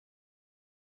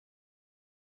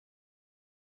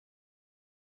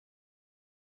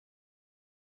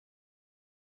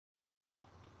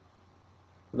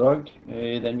I dag,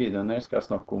 i den videoen her, skal jeg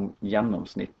snakke om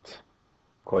gjennomsnitt.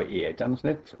 Hva er et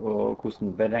gjennomsnitt, og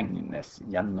hvordan beregnes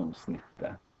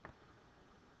gjennomsnittet?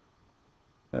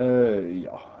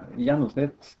 Ja,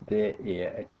 gjennomsnitt, det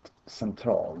er et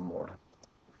sentralmål.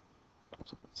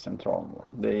 Sentralmål.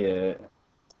 Det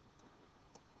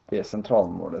er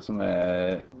sentralmålet som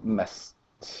er mest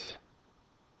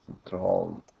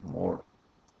sentralmål.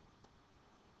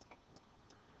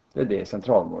 Det er det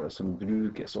sentralmålet som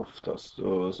brukes oftest,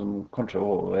 og som kanskje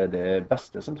også er det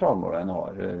beste sentralmålet en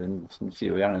har. Som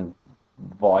sier jo gjerne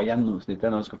hva gjennomsnittet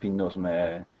er når en skal finne noe som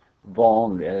er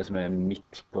vanlig, eller som er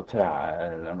midt på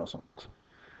treet, eller noe sånt.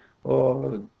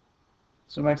 Og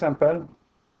som eksempel,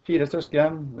 4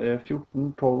 søsken,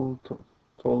 14, 12,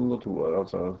 12 og 2 år,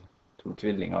 altså 2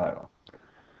 tvillinger her da.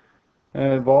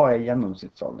 Hva er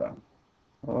gjennomsnittsalderen?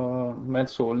 Og med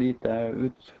så lite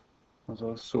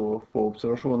altså så få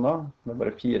observasjoner, med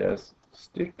bare 4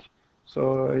 stykk, så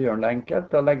gjør den det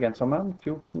enkelt. Da legger den sammen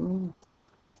 14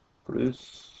 pluss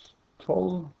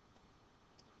 12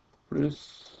 pluss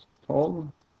 12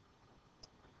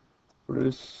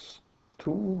 pluss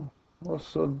 2, og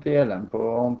så deler den på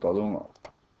antall unger.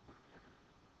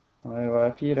 Her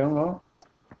var 4 unger,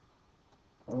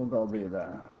 og da blir det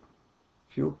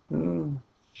 14,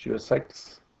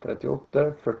 26,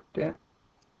 38, 40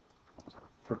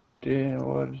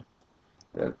 år,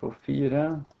 delt på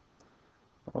 4,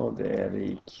 og det er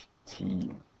lik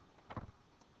 10.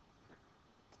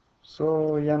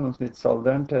 Så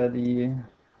gjennomsnittsalderen til de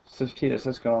 4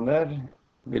 søskene der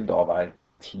vil da være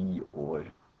 10 år.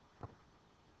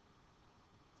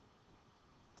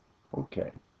 Ok.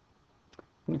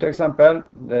 Nytt eksempel,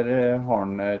 der har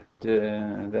han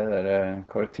det der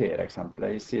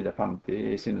karaktereksempelet i side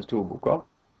 50 i Sinus 2-boka.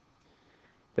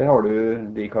 Der har du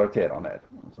de karakterene her,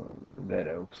 altså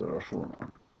dere observasjoner.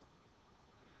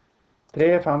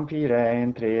 3, 5, 4,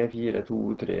 1, 3, 4,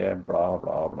 2, 3, bla,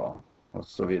 bla, bla, og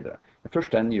så videre. Det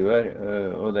første en gjør,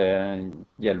 og det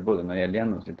gjelder både når det gjelder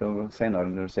gjennomsnitt og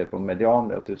senere når du ser på median,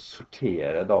 det er at du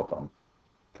sorterer dataen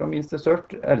fra minst til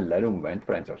størst, eller omvendt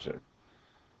for den saks skyld.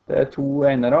 Det er 2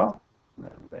 enere,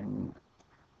 den.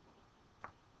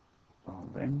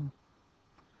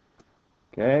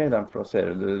 Ok, den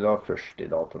plasserer du da først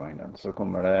i datamengden. Så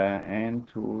kommer det 1,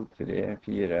 2, 3,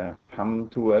 4, 5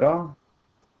 toere.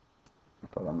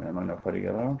 Ta dem med en annen farge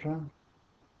der, kanskje.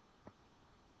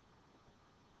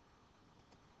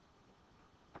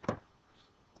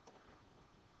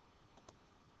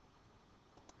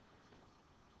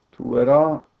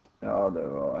 Toere, ja, det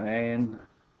var 1,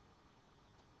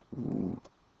 2,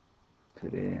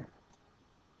 3,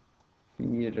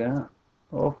 4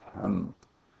 og 5.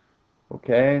 Ok,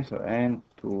 så 1,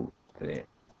 2, 3,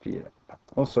 4, 5,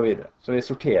 og så videre. Så vi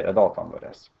sorterer dataene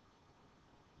våre.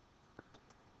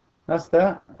 Neste,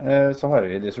 så har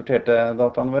vi de sorterte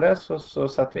dataene våre, og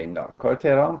så setter vi inn da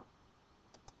karakterene.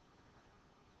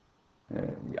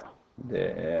 Ja, det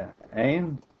er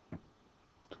 1,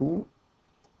 2,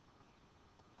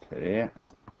 3,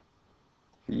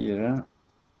 4.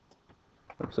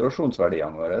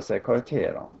 Observasjonsverdiene våre er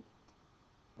karakterene.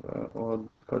 Og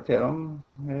karakterene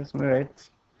er, som vi vet,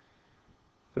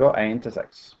 fra 1 til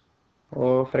 6.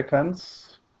 Og frekvens,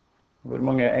 hvor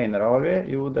mange enere har vi?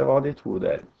 Jo, det var de 2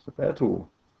 der, så det er 2.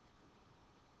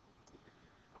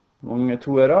 Mange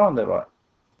toere, det var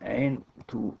 1,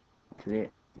 2, 3,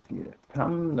 4,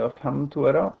 5, det var 5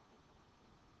 toere.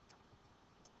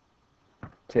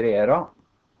 Treere,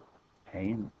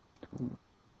 1, 2,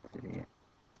 3,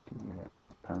 4,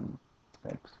 5,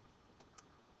 6,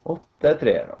 8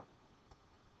 treere.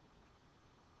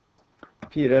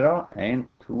 Firere, 1,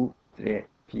 2, 3,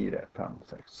 4, 5,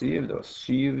 6, 7. Det var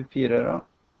 7 firere.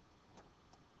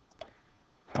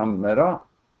 Femmere,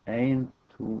 1,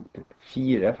 2, 3,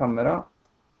 4 femmere.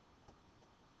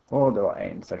 Og det var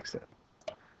 1 sekser.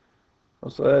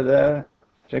 Og så er det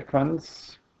frekvens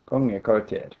ganger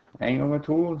karakter. 1 ganger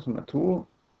 2, som er 2.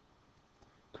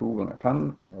 2 ganger 5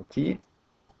 er 10.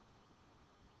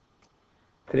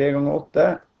 3 ganger 8,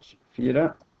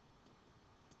 24.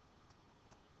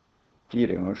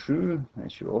 4 ganger 7 er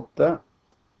 28.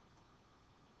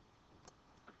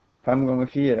 5 ganger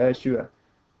 4 er 20.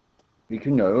 Vi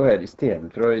kunne jo her, i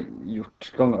stedet for å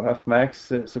gjort ganger f med x,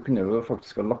 så kunne vi jo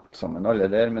faktisk ha lagt sammen alle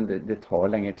der, men det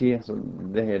tar lengre tid. Så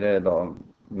det her er da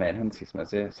mer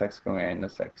hensiktsmessig. 6 ganger 1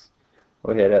 er 6. Og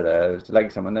her er det, hvis du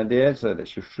legger sammen det der, så er det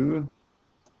 27.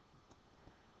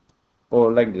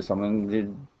 Og legger du sammen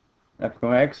f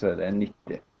ganger x, så er det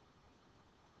 90.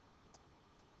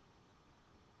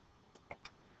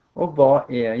 Og hva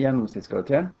er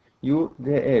gjennomsnittskarakteren? Jo,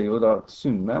 det er jo da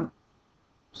summen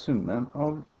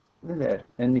av det der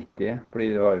er 90, fordi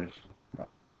det var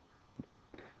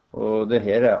Og det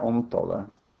her er antallet.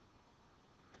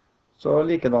 Så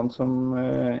likedan som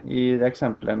i det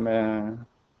eksempelet med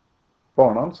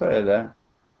barna, så er det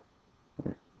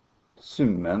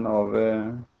summen av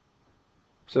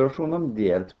observasjonene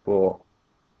delt på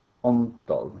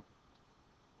antall.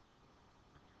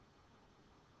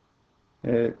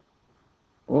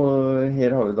 Og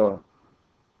her har vi da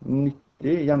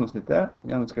 90 gjennomsnittet.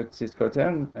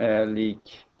 Gjennomsnittskarakteren er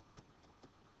lik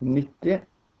 90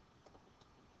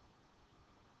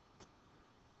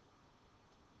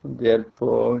 delt på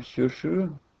 27.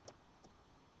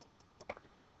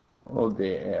 Og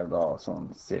det er da sånn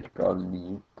cirka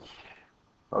lik,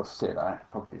 da ser jeg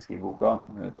faktisk i boka,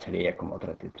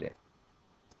 3,33.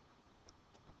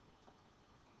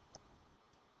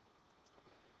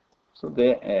 Så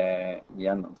det er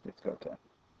gjennomsnittskarakteren.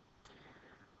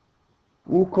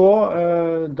 Ok,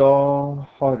 da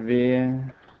har vi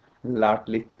lært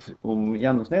litt om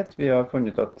gjennomsnitt. Vi har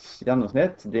funnet ut at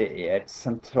gjennomsnitt, det er et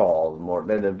sentralmål.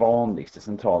 Det er det vanligste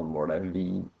sentralmålet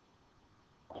vi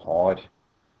har,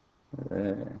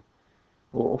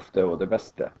 og ofte også det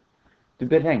beste. Du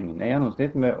beregner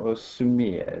gjennomsnitt med å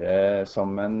summere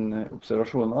sammen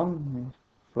observasjonene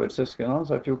for søskene,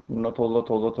 så er 14 og 12 og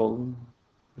 12 og 12,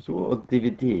 og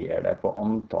dividere det på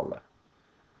antallet.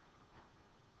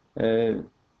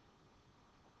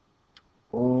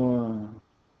 Og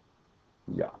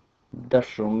ja,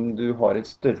 dersom du har et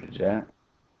større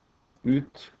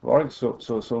utvalg,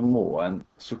 så må en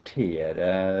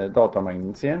sortere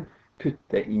datamengden sin,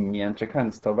 putte inn i en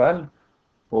frekvenstabell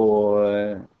og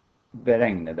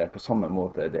beregne det på samme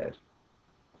måte der,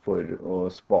 for å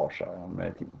spare seg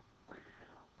med tid.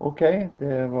 Ok,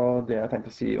 det var det jeg tenkte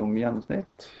å si om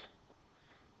gjennomsnitt.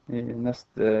 I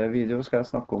neste video skal jeg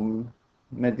snakke om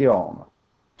medianer.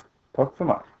 Takk for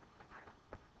meg.